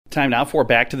Time now for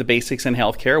Back to the Basics in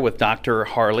Healthcare with Dr.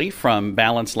 Harley from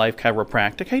Balanced Life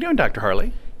Chiropractic. How you doing, Dr.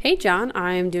 Harley? Hey, John.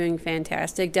 I'm doing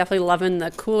fantastic. Definitely loving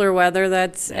the cooler weather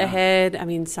that's ahead. I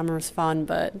mean, summer's fun,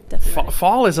 but definitely.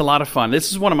 Fall is a lot of fun.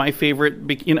 This is one of my favorite.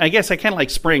 I guess I kind of like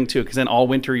spring, too, because then all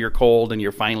winter you're cold and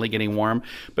you're finally getting warm.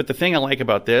 But the thing I like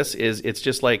about this is it's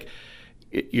just like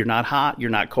you're not hot, you're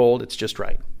not cold. It's just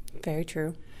right. Very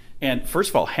true. And first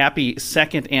of all, happy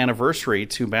second anniversary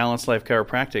to Balanced Life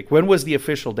Chiropractic. When was the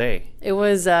official day? It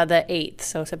was the 8th,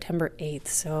 so September 8th.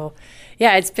 So,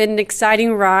 yeah, it's been an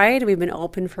exciting ride. We've been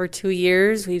open for 2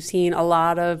 years. We've seen a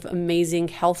lot of amazing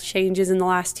health changes in the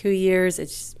last 2 years.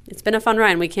 It's been a fun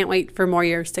ride, and we can't wait for more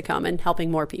years to come and helping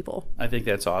more people. I think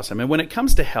that's awesome. And when it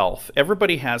comes to health,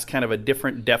 everybody has kind of a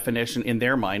different definition in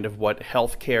their mind of what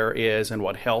health care is and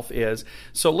what health is.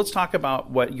 So let's talk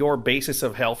about what your basis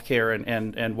of health care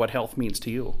and what health means to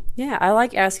you. Yeah, I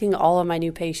like asking all of my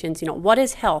new patients, what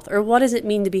is health, or what does it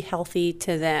mean to be healthy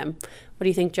to them? What do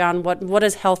you think, John? What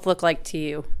does health look like to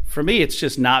you? For me, it's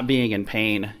just not being in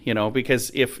pain,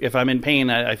 because if I'm in pain,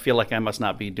 I feel like I must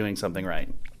not be doing something right.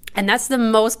 And that's the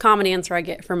most common answer I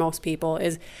get for most people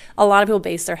is a lot of people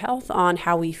base their health on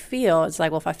how we feel. It's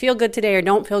like, well, if I feel good today or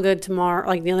don't feel good tomorrow,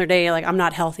 like the other day, like I'm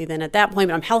not healthy then at that point,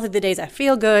 but I'm healthy the days I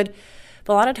feel good.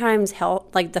 But a lot of times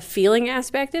health, like the feeling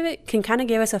aspect of it can kind of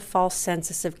give us a false sense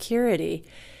of security.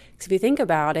 Because if you think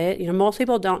about it, most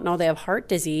people don't know they have heart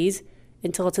disease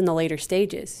until it's in the later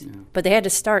stages. Yeah. But they had to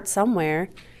start somewhere.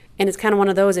 And it's kind of one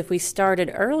of those, if we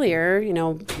started earlier,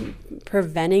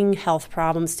 preventing health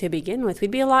problems to begin with,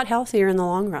 we'd be a lot healthier in the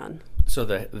long run. So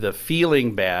the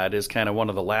feeling bad is kind of one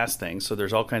of the last things. So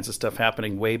there's all kinds of stuff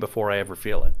happening way before I ever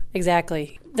feel it.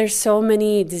 Exactly. There's so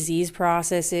many disease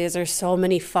processes, there's so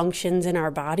many functions in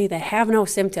our body that have no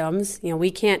symptoms.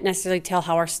 We can't necessarily tell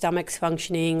how our stomach's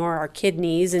functioning or our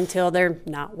kidneys until they're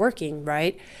not working,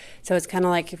 right? So it's kind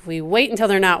of like if we wait until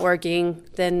they're not working,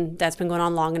 then that's been going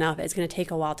on long enough. It's going to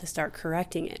take a while to start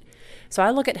correcting it. So I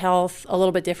look at health a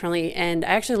little bit differently, and I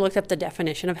actually looked up the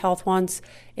definition of health once.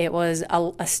 It was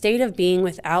a state of being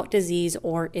without disease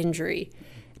or injury.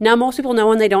 Now, most people know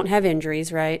when they don't have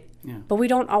injuries, right? Yeah. But we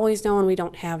don't always know when we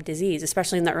don't have disease,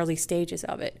 especially in the early stages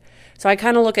of it. So I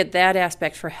kind of look at that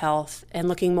aspect for health and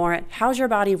looking more at how's your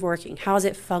body working? How's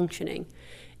it functioning?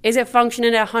 Is it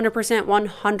functioning at 100%,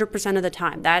 100% of the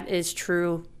time? That is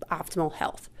true optimal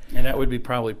health. And that would be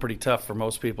probably pretty tough for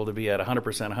most people to be at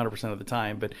 100% of the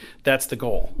time, but that's the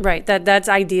goal. Right. That's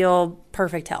ideal,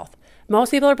 perfect health.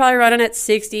 Most people are probably running at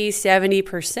 60,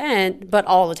 70%, but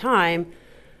all the time.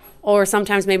 Or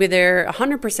sometimes maybe they're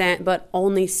 100%, but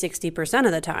only 60%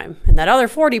 of the time. And that other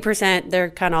 40%,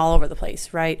 they're kind of all over the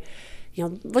place, right?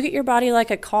 Look at your body like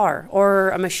a car or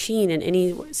a machine in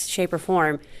any shape or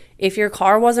form. If your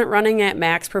car wasn't running at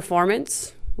max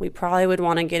performance, we probably would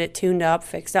want to get it tuned up,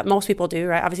 fixed up. Most people do,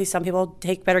 right? Obviously, some people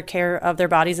take better care of their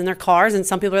bodies than their cars, and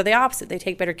some people are the opposite. They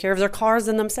take better care of their cars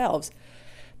than themselves.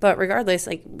 But regardless,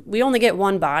 we only get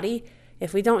one body.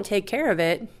 If we don't take care of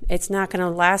it, it's not going to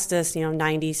last us,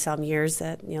 90 some years.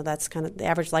 That's kind of the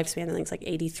average lifespan. I think it's like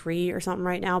 83 or something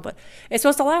right now, but it's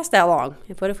supposed to last that long.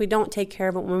 But if we don't take care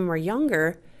of it when we're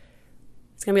younger,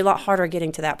 it's going to be a lot harder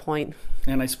getting to that point.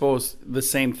 And I suppose the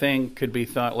same thing could be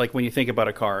thought, like when you think about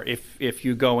a car, if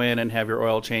you go in and have your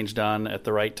oil change done at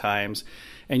the right times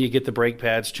and you get the brake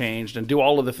pads changed and do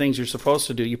all of the things you're supposed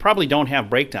to do, you probably don't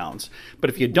have breakdowns. But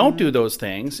if you don't do those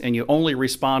things and you only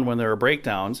respond when there are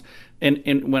breakdowns,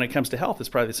 and when it comes to health, it's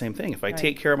probably the same thing. If I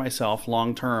take care of myself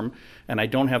long term and I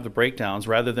don't have the breakdowns,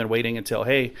 rather than waiting until,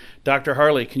 hey, Dr.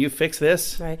 Harley, can you fix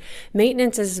this? Right.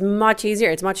 Maintenance is much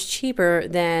easier. It's much cheaper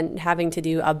than having to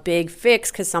do a big fix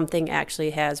because something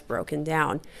actually has broken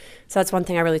down. So that's one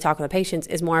thing I really talk with the patients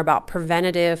is more about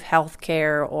preventative health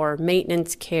care or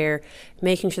maintenance care,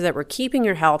 making sure that we're keeping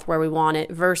your health where we want it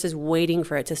versus waiting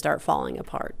for it to start falling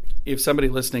apart. If somebody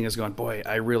listening is going, boy,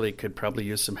 I really could probably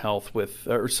use some help with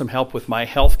my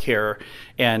health care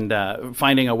and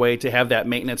finding a way to have that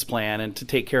maintenance plan and to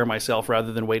take care of myself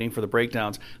rather than waiting for the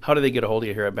breakdowns, how do they get a hold of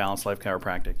you here at Balanced Life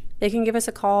Chiropractic? They can give us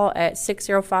a call at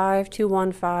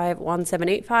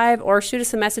 605-215-1785 or shoot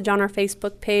us a message on our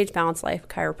Facebook page, Balanced Life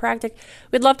Chiropractic.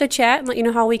 We'd love to chat and let you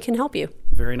know how we can help you.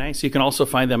 Very nice. You can also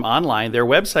find them online. Their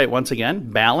website, once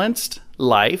again,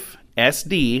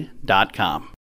 BalancedLifeSD.com.